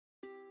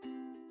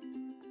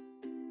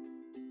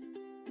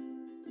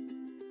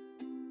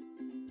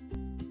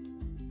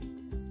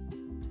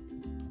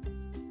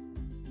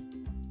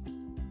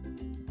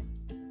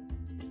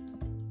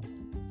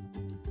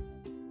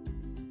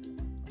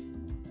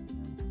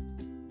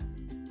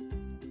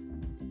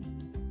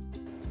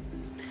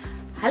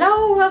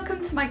Hello,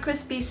 welcome to my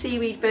crispy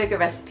seaweed burger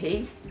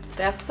recipe.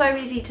 They are so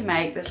easy to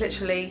make. There's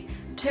literally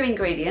 2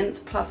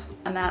 ingredients plus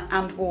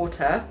and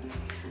water,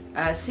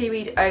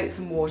 seaweed, oats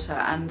and water.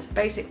 And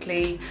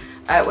basically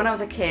when I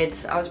was a kid,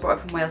 I was brought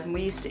up in Wales and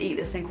we used to eat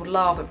this thing called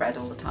lava bread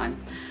all the time.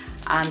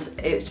 And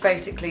it's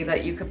basically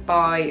that you could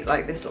buy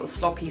like this sort of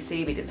sloppy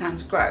seaweed. It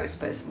sounds gross,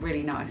 but it's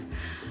really nice.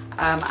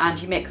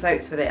 And you mix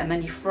oats with it and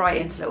then you fry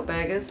it into little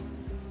burgers.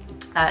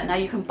 Now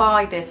you can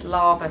buy this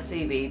lava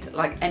seaweed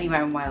like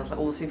anywhere in Wales, like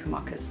all the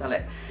supermarkets sell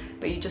it,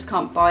 but you just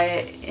can't buy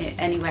it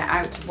anywhere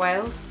out of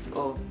Wales,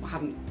 or I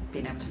haven't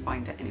been able to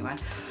find it anywhere.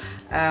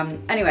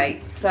 Anyway,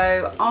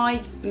 so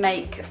I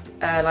make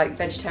like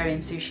vegetarian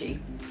sushi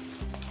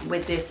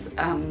with this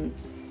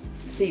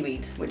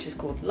seaweed, which is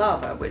called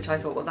lava, which I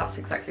thought, well, that's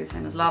exactly the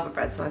same as lava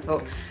bread. So I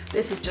thought,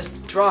 this is just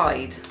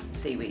dried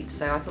seaweed.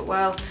 So I thought,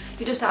 well, if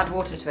you just add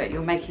water to it,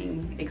 you're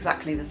making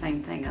exactly the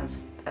same thing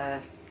as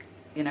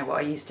you know, what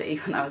I used to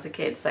eat when I was a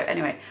kid. So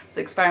anyway, I was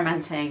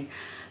experimenting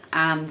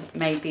and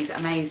made these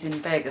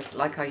amazing burgers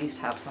like I used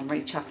to have. So I'm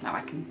really chuffed now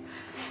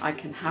I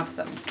can have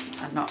them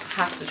and not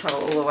have to travel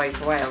all the way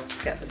to Wales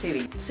to get the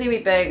seaweed.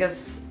 Seaweed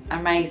burgers,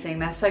 amazing.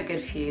 They're so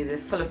good for you. They're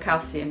full of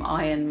calcium,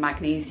 iron,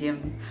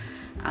 magnesium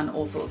and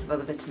all sorts of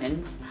other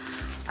vitamins.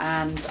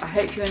 And I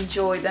hope you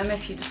enjoy them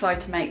if you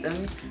decide to make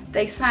them.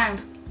 They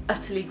sound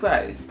utterly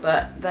gross,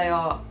 but they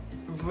are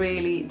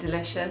really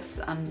delicious,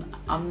 and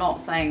I'm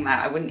not saying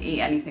that. I wouldn't eat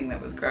anything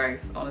that was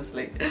gross,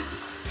 honestly.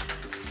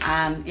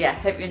 And yeah,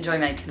 hope you enjoy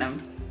making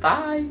them.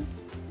 Bye!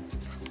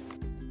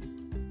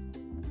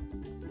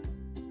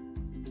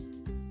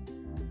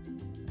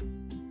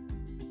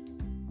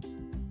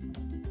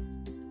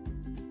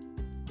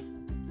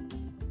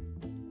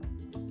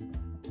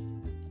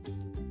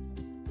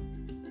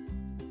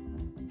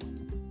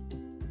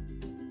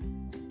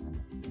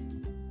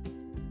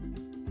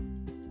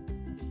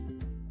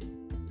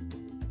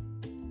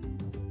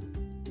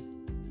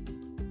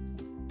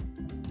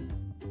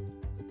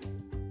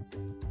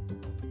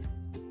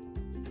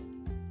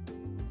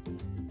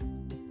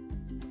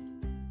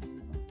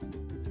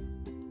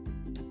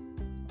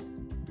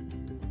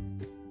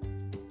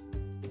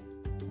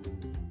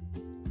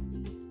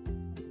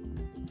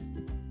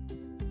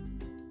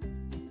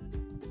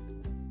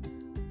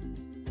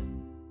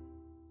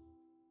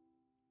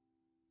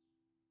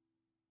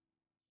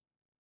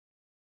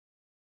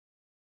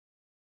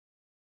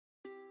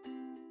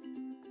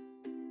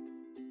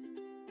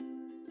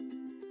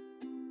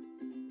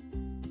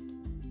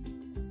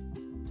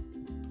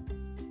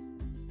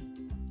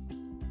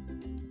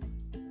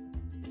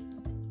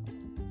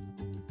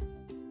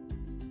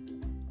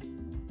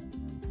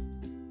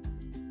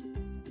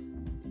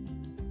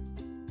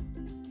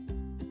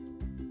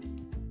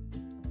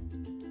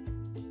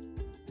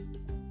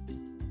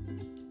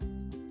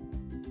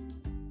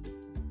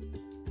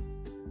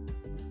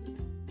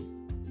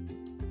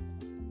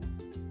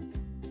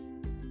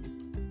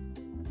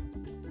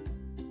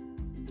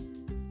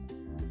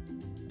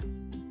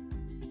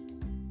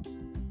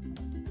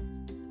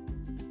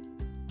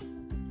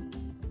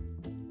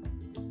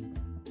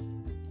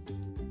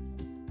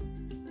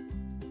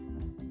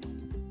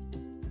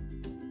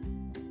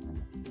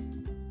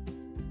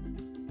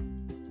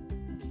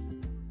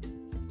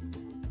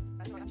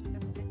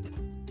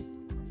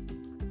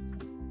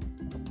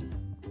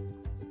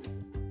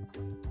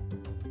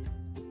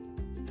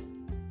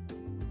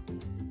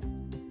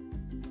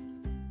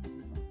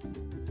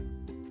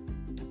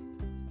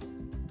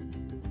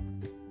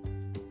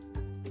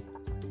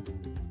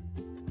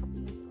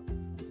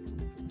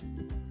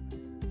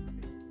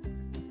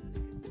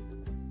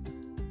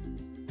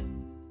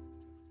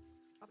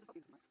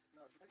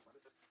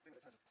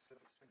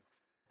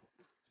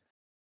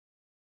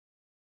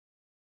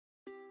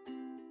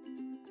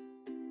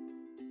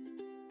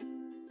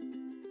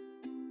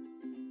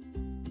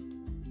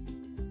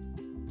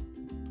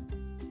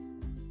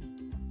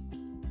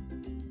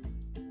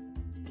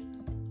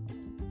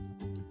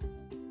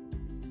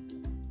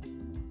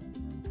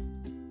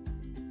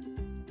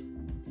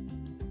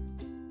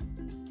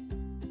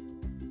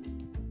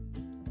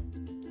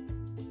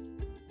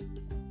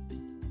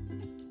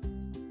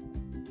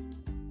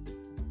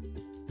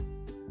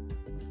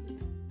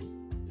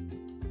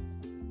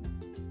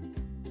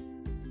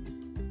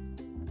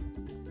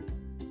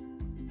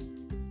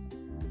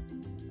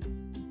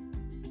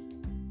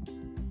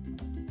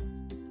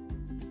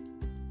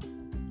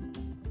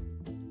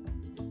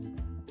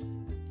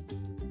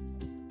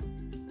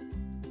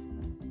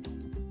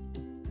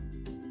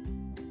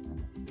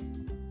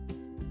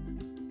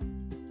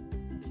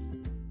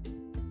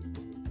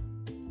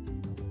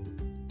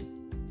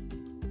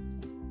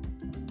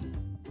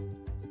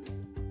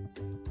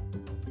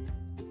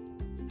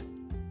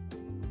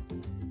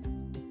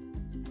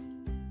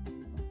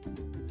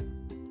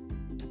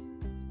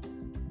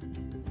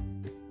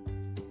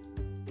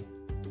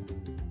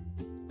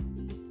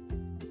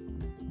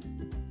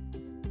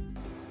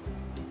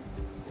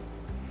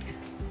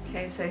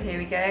 Okay, so here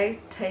we go,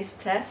 taste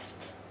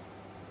test.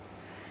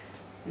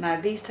 Now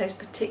these taste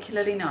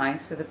particularly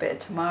nice with a bit of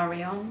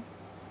tamari on.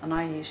 and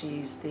I usually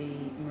use the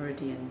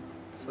Meridian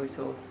soy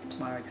sauce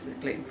tomorrow because it's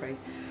gluten free.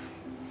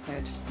 So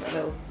just put a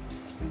little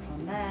sprinkle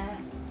on there.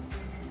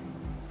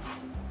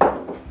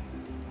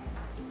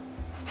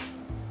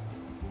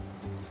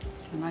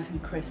 So nice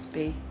and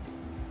crispy.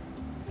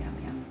 Yum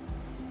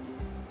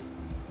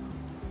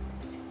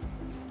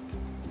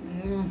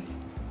yum.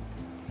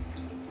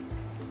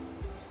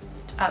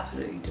 It's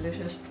absolutely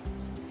delicious.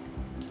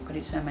 I could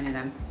eat so many of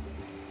them.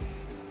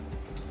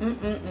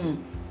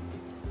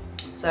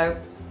 So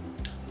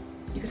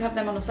you could have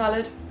them on a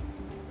salad.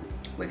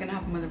 We're going to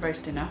have them with a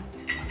roast dinner,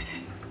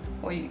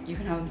 or you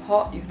can have them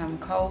hot, you can have them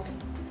cold.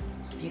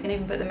 You can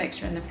even put the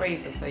mixture in the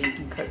freezer so you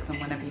can cook them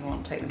whenever you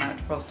want. Take them out,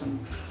 defrost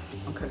them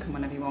and cook them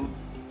whenever you want.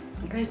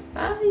 Okay,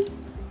 bye.